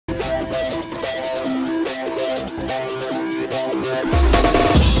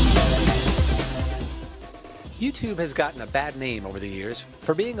YouTube has gotten a bad name over the years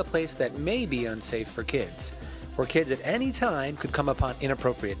for being a place that may be unsafe for kids, where kids at any time could come upon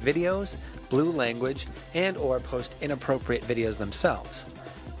inappropriate videos, blue language, and or post inappropriate videos themselves.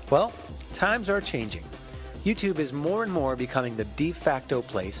 Well, times are changing. YouTube is more and more becoming the de facto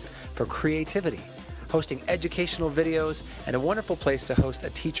place for creativity, hosting educational videos, and a wonderful place to host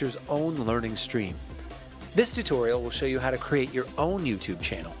a teacher's own learning stream. This tutorial will show you how to create your own YouTube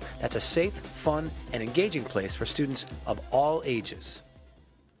channel that's a safe, fun, and engaging place for students of all ages.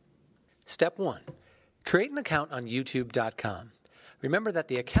 Step 1. Create an account on YouTube.com. Remember that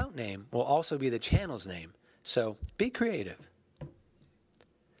the account name will also be the channel's name, so be creative.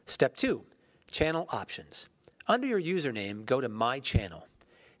 Step 2. Channel options. Under your username, go to My Channel.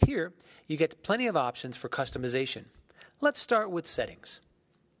 Here, you get plenty of options for customization. Let's start with settings.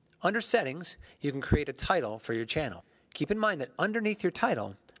 Under Settings, you can create a title for your channel. Keep in mind that underneath your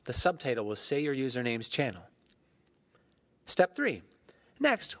title, the subtitle will say your username's channel. Step 3.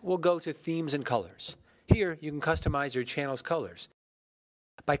 Next, we'll go to Themes and Colors. Here, you can customize your channel's colors.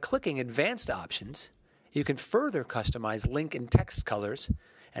 By clicking Advanced Options, you can further customize link and text colors,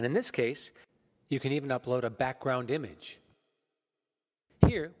 and in this case, you can even upload a background image.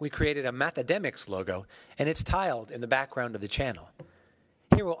 Here, we created a Mathademics logo, and it's tiled in the background of the channel.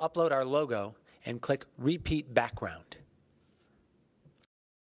 Here we'll upload our logo and click Repeat Background.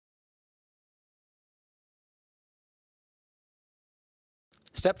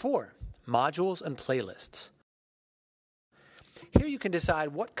 Step 4. Modules and Playlists. Here you can decide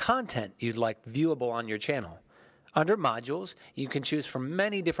what content you'd like viewable on your channel. Under Modules, you can choose from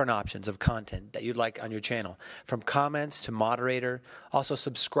many different options of content that you'd like on your channel, from comments to moderator, also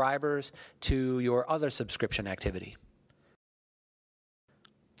subscribers to your other subscription activity.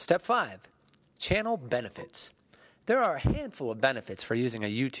 Step 5. Channel Benefits. There are a handful of benefits for using a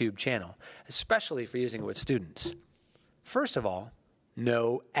YouTube channel, especially for using it with students. First of all,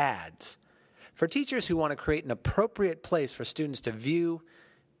 no ads. For teachers who want to create an appropriate place for students to view,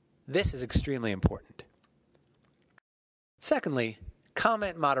 this is extremely important. Secondly,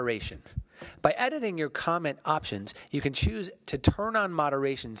 comment moderation. By editing your comment options, you can choose to turn on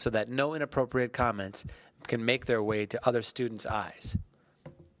moderation so that no inappropriate comments can make their way to other students' eyes.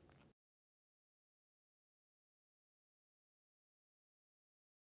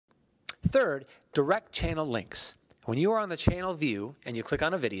 Third, direct channel links. When you are on the channel view and you click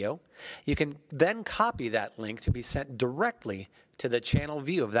on a video, you can then copy that link to be sent directly to the channel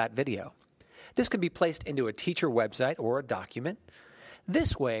view of that video. This can be placed into a teacher website or a document.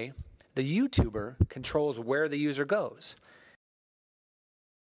 This way, the YouTuber controls where the user goes.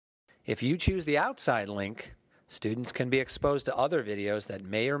 If you choose the outside link, students can be exposed to other videos that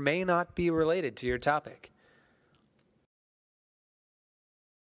may or may not be related to your topic.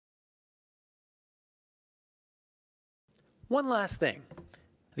 One last thing,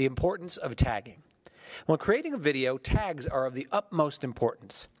 the importance of tagging. When creating a video, tags are of the utmost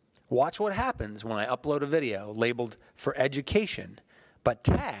importance. Watch what happens when I upload a video labeled for education, but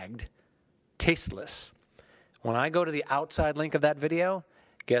tagged tasteless. When I go to the outside link of that video,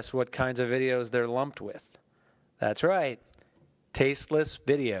 guess what kinds of videos they're lumped with? That's right, tasteless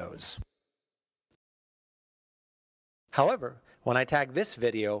videos. However, when I tag this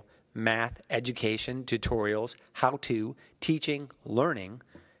video, math, education, tutorials, how-to, teaching, learning,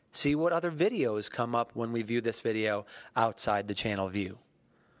 see what other videos come up when we view this video outside the channel view.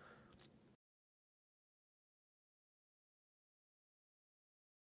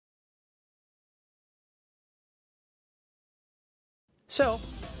 So,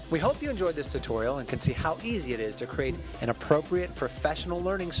 we hope you enjoyed this tutorial and can see how easy it is to create an appropriate professional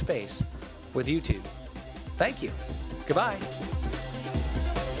learning space with YouTube. Thank you. Goodbye.